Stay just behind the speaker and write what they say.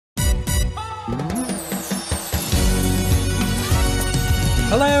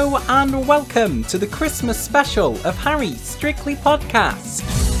Hello and welcome to the Christmas special of Harry Strictly Podcast.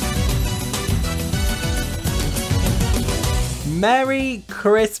 Merry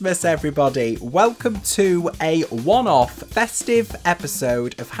Christmas, everybody. Welcome to a one-off festive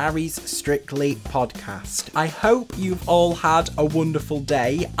episode of Harry's Strictly Podcast. I hope you've all had a wonderful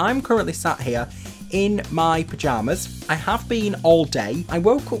day. I'm currently sat here in my pyjamas. I have been all day. I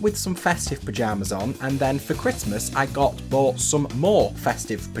woke up with some festive pyjamas on, and then for Christmas I bought some more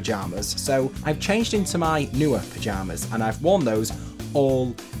festive pyjamas. So I've changed into my newer pyjamas and I've worn those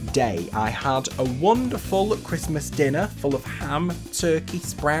all day. I had a wonderful Christmas dinner full of ham, turkey,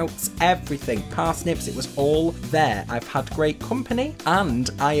 sprouts, everything, parsnips, it was all there. I've had great company and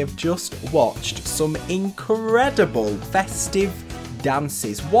I have just watched some incredible festive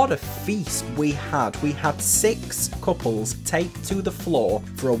dances. What a feast we had. We had 6 couples take to the floor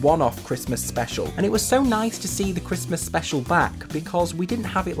for a one-off Christmas special, and it was so nice to see the Christmas special back because we didn't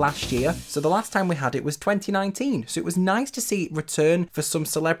have it last year. So the last time we had it was 2019, so it was nice to see it return, for some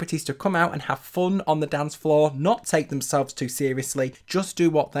celebrities to come out and have fun on the dance floor, not take themselves too seriously, just do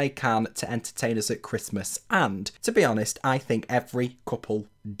what they can to entertain us at Christmas. And to be honest, I think every couple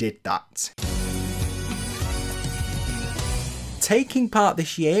did that. Taking part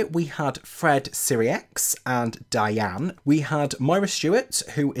this year, we had Fred Sirieix and Diane. We had Moira Stewart,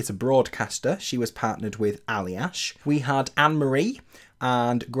 who is a broadcaster. She was partnered with Aliash. We had Anne-Marie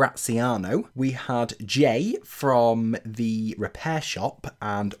and Graziano. We had Jay from the repair shop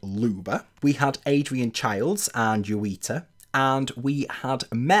and Luba. We had Adrian Childs and Yuita. And we had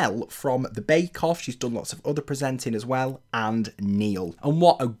Mel from the Bake Off. She's done lots of other presenting as well. And Neil. And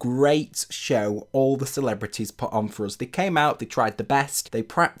what a great show all the celebrities put on for us. They came out, they tried the best, they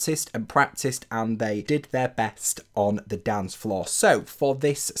practiced, and they did their best on the dance floor. So for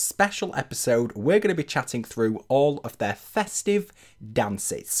this special episode, we're going to be chatting through all of their festive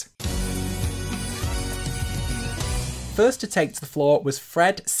dances. First to take to the floor was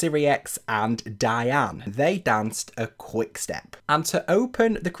Fred Sirieix and Diane. They danced a quick step. And to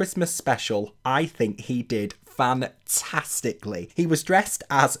open the Christmas special, I think he did fantastically. He was dressed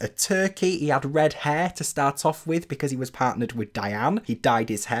as a turkey. He had red hair to start off with because he was partnered with Diane. He dyed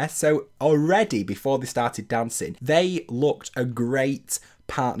his hair. So already before they started dancing, they looked a great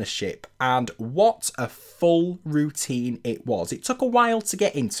partnership, and what a full routine it was. It took a while to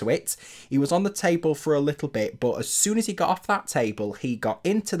get into it. He was on the table for a little bit, but as soon as he got off that table, he got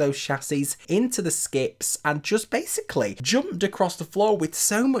into those chassis, into the skips, and just basically jumped across the floor with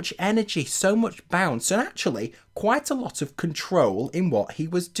so much energy, so much bounce, and actually quite a lot of control in what he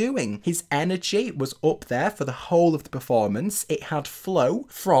was doing. His energy was up there for the whole of the performance. It had flow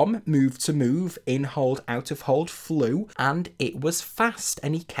from move to move, in hold, out of hold, flew, and it was fast,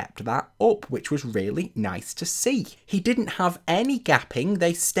 and he kept that up, which was really nice to see. He didn't have any gapping.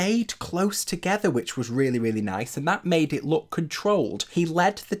 They stayed close together, which was really, really nice, and that made it look controlled. He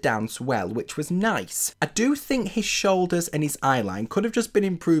led the dance well, which was nice. I do think his shoulders and his eyeline could have just been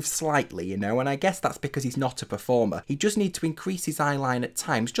improved slightly, and I guess that's because he's not a performer. He just needs to increase his eyeline at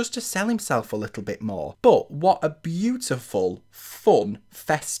times just to sell himself a little bit more. But what a beautiful, fun,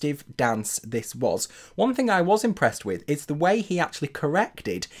 festive dance this was. One thing I was impressed with is the way he actually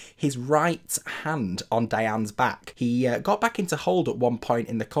corrected his right hand on Diane's back. He got back into hold at one point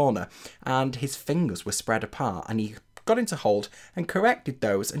in the corner and his fingers were spread apart, and he got into hold and corrected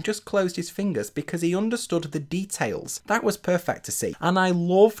those and just closed his fingers because he understood the details. That was perfect to see. And I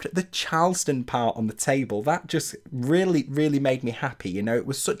loved the Charleston part on the table. That just really, really made me happy. It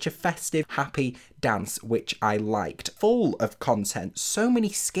was such a festive, happy dance, which I liked. Full of content. So many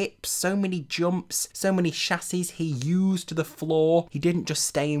skips, so many jumps, so many chassis. He used the floor. He didn't just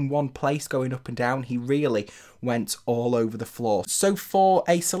stay in one place going up and down. He really went all over the floor. So for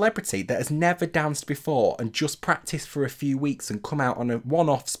a celebrity that has never danced before and just practiced for a few weeks and come out on a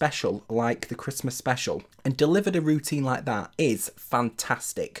one-off special like the Christmas special and delivered a routine like that is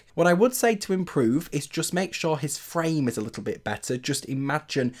fantastic. What I would say to improve is just make sure his frame is a little bit better. Just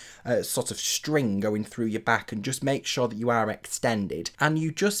imagine a sort of string going through your back and just make sure that you are extended, and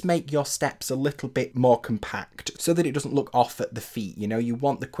you just make your steps a little bit more compact so that it doesn't look off at the feet. You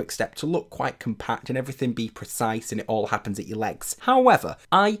want the quick step to look quite compact and everything be precise and it all happens at your legs. However,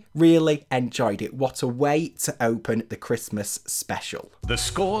 I really enjoyed it. What a way to open the Christmas special. The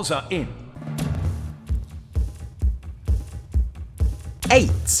scores are in.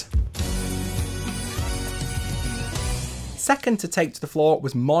 8, Second to take to the floor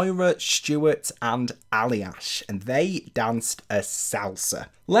was Moira, Stuart and Aliash, and they danced a salsa.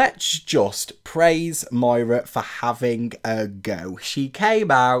 Let's just praise Moira for having a go. She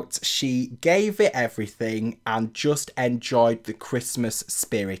came out, she gave it everything and just enjoyed the Christmas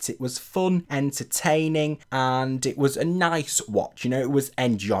spirit. It was fun, entertaining, and it was a nice watch. You know, it was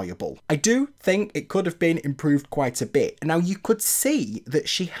enjoyable. I do think it could have been improved quite a bit. Now, you could see that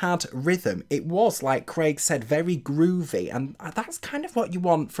she had rhythm. It was, like Craig said, very groovy, and that's kind of what you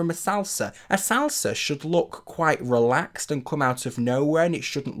want from a salsa. A salsa should look quite relaxed and come out of nowhere, and it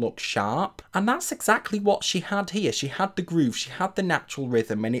shouldn't look sharp, and that's exactly what she had here. She had the groove, she had the natural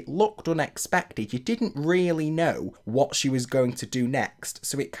rhythm, and it looked unexpected. You didn't really know what she was going to do next,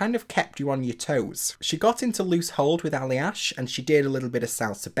 so it kind of kept you on your toes. She got into loose hold with Aliash, and she did a little bit of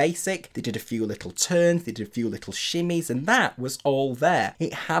salsa basic. They did a few little turns, they did a few little shimmies, and that was all there.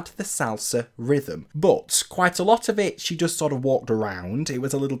 It had the salsa rhythm, but quite a lot of it she just sort of walked around. It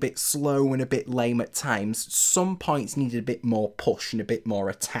was a little bit slow and a bit lame at times. Some points needed a bit more push and a bit more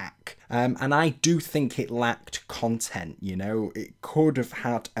attack. And I do think it lacked content, you know. It could have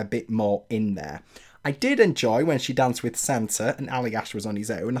had a bit more in there. I did enjoy when she danced with Santa and Aliash was on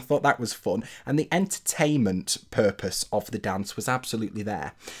his own. I thought that was fun. And the entertainment purpose of the dance was absolutely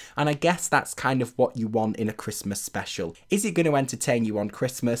there. And I guess that's kind of what you want in a Christmas special. Is it going to entertain you on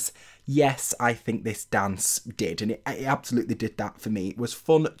Christmas? Yes, I think this dance did, and it absolutely did that for me. It was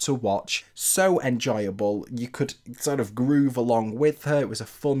fun to watch, so enjoyable. You could sort of groove along with her. It was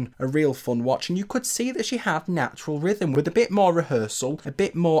a real fun watch, and you could see that she had natural rhythm. With a bit more rehearsal, a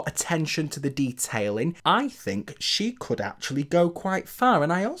bit more attention to the detailing, I think she could actually go quite far,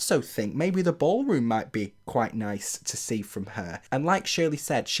 and I also think maybe the ballroom might be quite nice to see from her. And like Shirley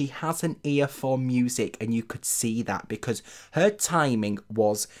said, she has an ear for music, and you could see that because her timing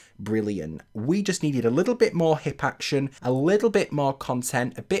was brilliant. We just needed a little bit more hip action, a little bit more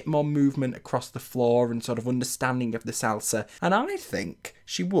content, a bit more movement across the floor and sort of understanding of the salsa, and I think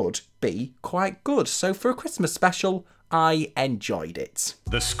she would be quite good. So for a Christmas special, I enjoyed it.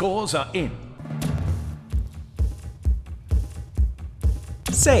 The scores are in.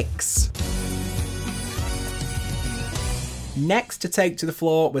 6. Next to take to the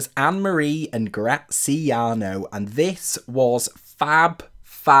floor was Anne-Marie and Graziano, and this was fab.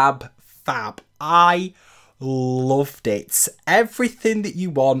 I loved it. Everything that you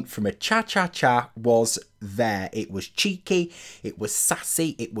want from a cha-cha-cha was there. It was cheeky, it was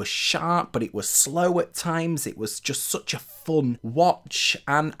sassy, it was sharp, but it was slow at times. It was just such a fun watch,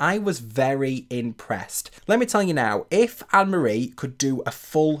 and I was very impressed. Let me tell you now, if Anne-Marie could do a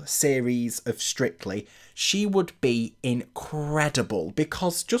full series of Strictly, she would be incredible,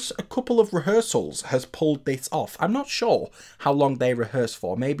 because just a couple of rehearsals has pulled this off. I'm not sure how long they rehearsed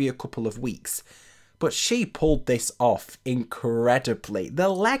for, maybe a couple of weeks. But she pulled this off incredibly. The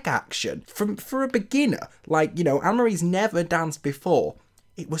leg action, for a beginner, like, you know, Anne-Marie's never danced before.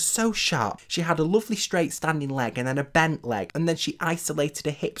 It was so sharp. She had a lovely straight standing leg and then a bent leg, and then she isolated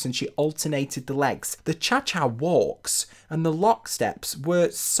her hips and she alternated the legs. The cha-cha walks and the lock steps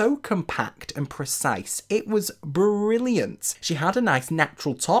were so compact and precise. It was brilliant. She had a nice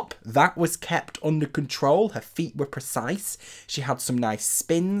natural top that was kept under control. Her feet were precise. She had some nice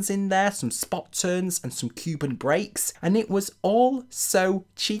spins in there, some spot turns and some Cuban breaks, and it was all so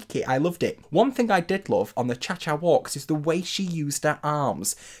cheeky. I loved it. One thing I did love on the cha-cha walks is the way she used her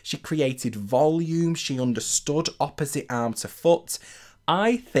arms. She created volume, she understood opposite arm to foot.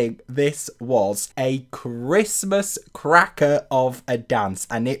 I think this was a Christmas cracker of a dance,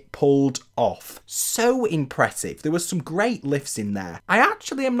 and it pulled off. So impressive. There was some great lifts in there. I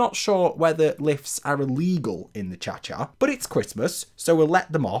actually am not sure whether lifts are illegal in the cha-cha, but it's Christmas, so we'll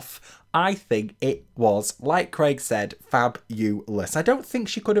let them off. I think it was, like Craig said, fabulous. I don't think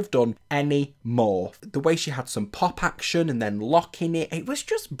she could have done any more. The way she had some pop action and then locking it, it was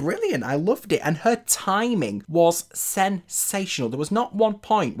just brilliant. I loved it. And her timing was sensational. There was not one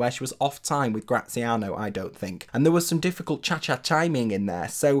point where she was off time with Graziano, I don't think. And there was some difficult cha-cha timing in there.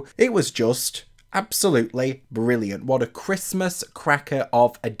 So it was just absolutely brilliant. What a Christmas cracker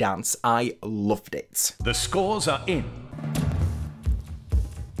of a dance. I loved it. The scores are in.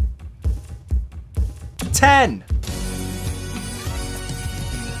 10.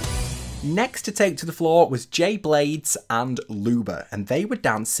 Next to take to the floor was Jay Blades and Luba, and they were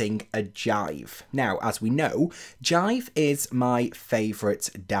dancing a jive. Now, as we know, jive is my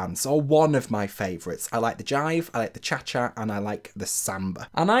favourite dance, or one of my favourites. I like the jive, I like the cha-cha, and I like the samba.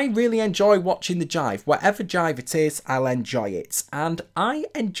 And I really enjoy watching the jive. Whatever jive it is, I'll enjoy it. And I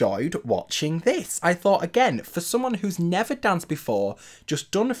enjoyed watching this. I thought, again, for someone who's never danced before, just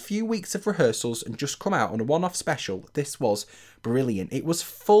done a few weeks of rehearsals and just come out on a one-off special, this was brilliant. It was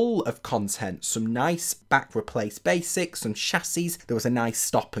full of content, some nice back replace basics, some chassis, there was a nice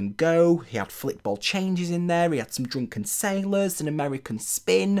stop and go, he had flickball changes in there, he had some drunken sailors, an American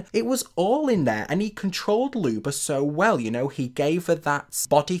spin, it was all in there, and he controlled Luba so well, you know, he gave her that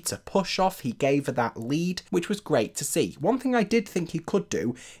body to push off, he gave her that lead, which was great to see. One thing I did think he could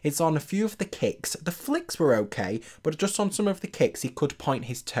do is on a few of the kicks, the flicks were okay, but just on some of the kicks he could point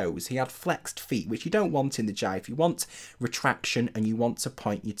his toes, he had flexed feet, which you don't want in the jive, you want retraction and you want to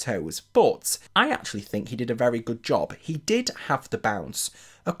point your toes. But I actually think he did a very good job. He did have the bounce.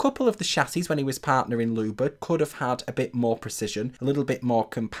 A couple of the chassis when he was partnering Luba could have had a bit more precision, a little bit more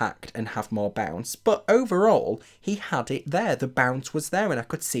compact and have more bounce, but overall he had it there. The bounce was there and I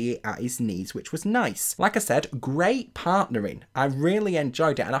could see it at his knees, which was nice. Like I said, great partnering. I really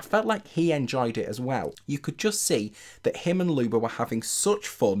enjoyed it and I felt like he enjoyed it as well. You could just see that him and Luba were having such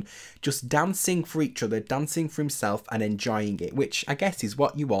fun, just dancing for each other, dancing for himself and enjoying it, which I guess is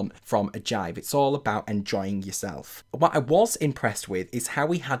what you want from a jive. It's all about enjoying yourself. What I was impressed with is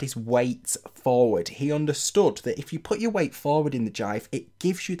how he had his weight forward. He understood that if you put your weight forward in the jive, it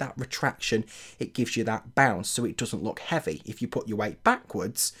gives you that retraction, it gives you that bounce, so it doesn't look heavy. If you put your weight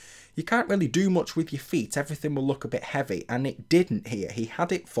backwards, you can't really do much with your feet, everything will look a bit heavy, and it didn't here. He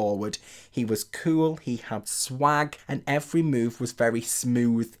had it forward, he was cool, he had swag, and every move was very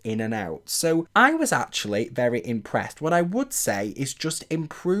smooth in and out. So I was actually very impressed. What I would say is just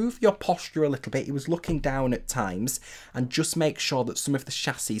improve your posture a little bit. He was looking down at times, and just make sure that some of the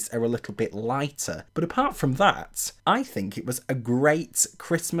chassis are a little bit lighter. But apart from that, I think it was a great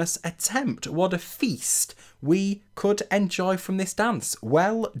Christmas attempt. What a feast we could enjoy from this dance.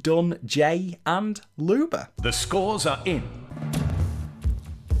 Well done, Jay and Luba. The scores are in.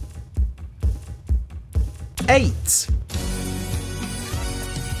 8.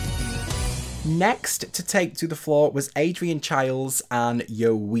 Next to take to the floor was Adrian Chiles and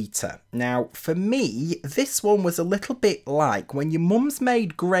Yowita. Now, for me, this one was a little bit like when your mum's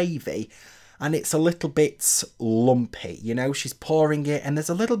made gravy and it's a little bit lumpy, you know, she's pouring it and there's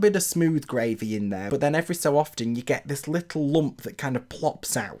a little bit of smooth gravy in there, but then every so often you get this little lump that kind of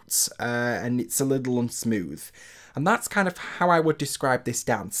plops out and it's a little unsmooth. And that's kind of how I would describe this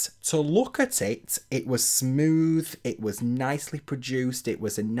dance. To look at it, it was smooth, it was nicely produced, it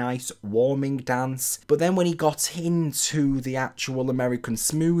was a nice warming dance. But then when he got into the actual American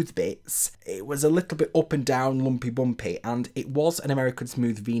smooth bits, it was a little bit up and down, lumpy bumpy, and it was an American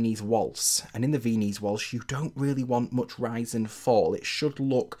smooth Viennese waltz. And in the Viennese waltz, you don't really want much rise and fall. It should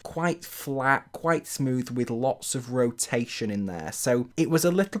look quite flat, quite smooth, with lots of rotation in there. So it was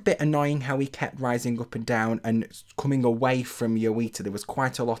a little bit annoying how he kept rising up and down and coming away from Yowita. There was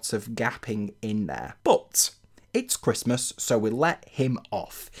quite a lot of gapping in there. But it's Christmas, so we'll let him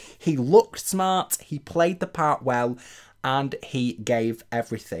off. He looked smart, he played the part well, and he gave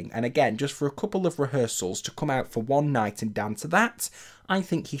everything. And again, just for a couple of rehearsals to come out for one night and dance to that, I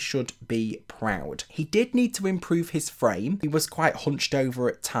think he should be proud. He did need to improve his frame. He was quite hunched over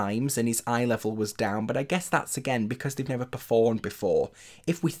at times and his eye level was down, but I guess that's again because they've never performed before.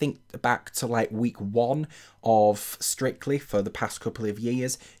 If we think back to like week 1 of Strictly for the past couple of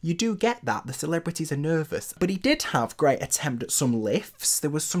years, you do get that. The celebrities are nervous. But he did have great attempt at some lifts.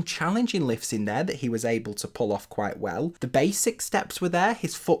 There was some challenging lifts in there that he was able to pull off quite well. The basic steps were there.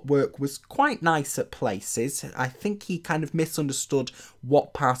 His footwork was quite nice at places. I think he kind of misunderstood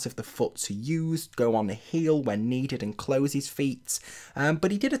what part of the foot to use, go on a heel when needed and close his feet. But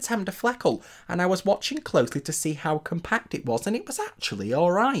he did attempt a fleckle, and I was watching closely to see how compact it was, and it was actually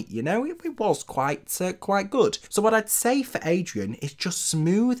alright, you know, it was quite good. So what I'd say for Adrian is just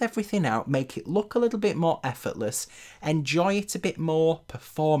smooth everything out, make it look a little bit more effortless, enjoy it a bit more,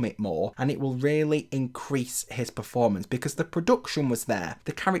 perform it more, and it will really increase his performance because the production was there,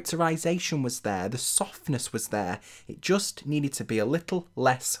 the characterization was there, the softness was there. It just needed to be a little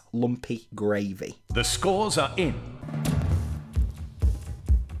less lumpy gravy. The scores are in.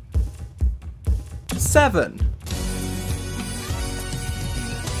 7.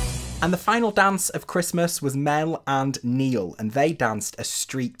 And the final dance of Christmas was Mel and Neil, and they danced a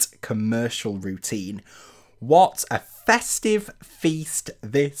street commercial routine. What a festive feast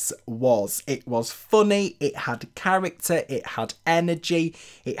this was. It was funny, it had character, it had energy,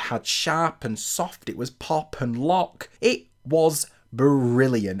 it had sharp and soft, it was pop and lock. It was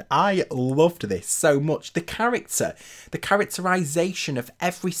brilliant. I loved this so much. The characterization of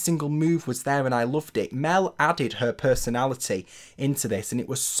every single move was there and I loved it. Mel added her personality into this and it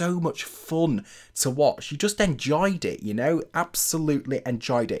was so much fun to watch. You just enjoyed it, you know, absolutely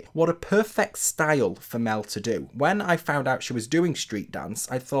enjoyed it. What a perfect style for Mel to do. When I found out she was doing street dance,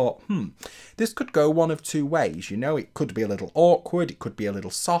 I thought, this could go one of two ways, you know, it could be a little awkward, it could be a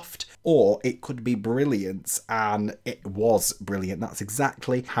little soft, or it could be brilliant, and it was brilliant. That's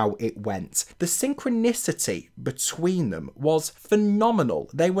exactly how it went. The synchronicity between them was phenomenal.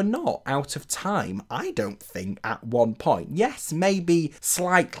 They were not out of time, I don't think, at one point. Yes, maybe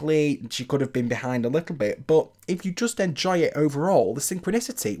slightly she could have been behind a little bit, but if you just enjoy it overall, the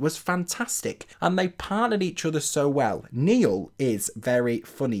synchronicity was fantastic and they partnered each other so well. Neil is very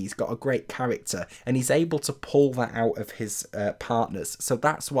funny, he's got a great character and he's able to pull that out of his partners, so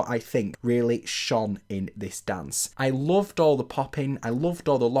that's what I think really shone in this dance. I loved all the popping, I loved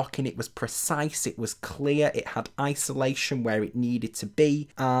all the locking, it was precise, it was clear, it had isolation where it needed to be,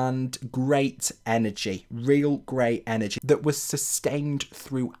 and great energy, real great energy that was sustained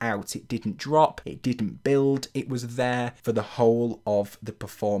throughout. It didn't drop, it didn't build, it was there for the whole of the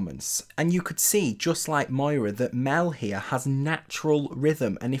performance. And you could see, just like Moira, that Mel here has natural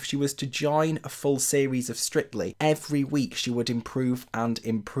rhythm, and if she was to join a full series of Strictly, every week she would improve and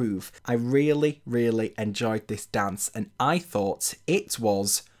improve. I really, really enjoyed this dance and I thought it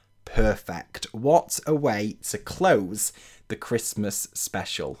was perfect. What a way to close the Christmas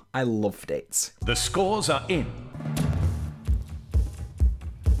special. I loved it. The scores are in.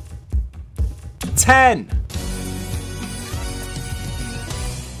 10.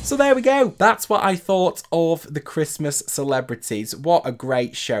 So there we go. That's what I thought of the Christmas celebrities. What a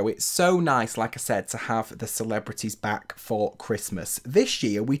great show. It's so nice, like I said, to have the celebrities back for Christmas. This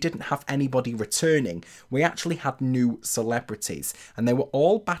year, we didn't have anybody returning. We actually had new celebrities, and they were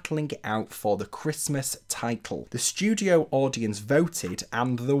all battling it out for the Christmas title. The studio audience voted,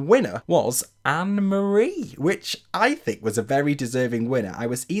 and the winner was Anne-Marie, which I think was a very deserving winner. I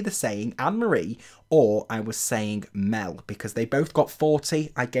was either saying Anne-Marie or I was saying Mel, because they both got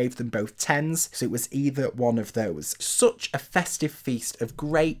 40. I gave them both 10s, so it was either one of those. Such a festive feast of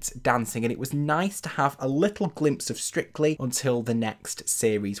great dancing, and it was nice to have a little glimpse of Strictly until the next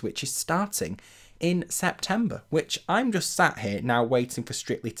series, which is starting in September, which I'm just sat here now waiting for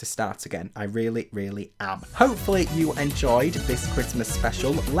Strictly to start again. I really, really am. Hopefully you enjoyed this Christmas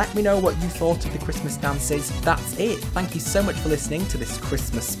special. Let me know what you thought of the Christmas dances. That's it. Thank you so much for listening to this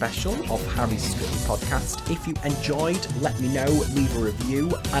Christmas special of Harry's Strictly podcast. If you enjoyed, let me know, leave a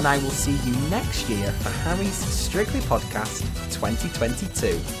review, and I will see you next year for Harry's Strictly podcast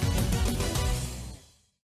 2022.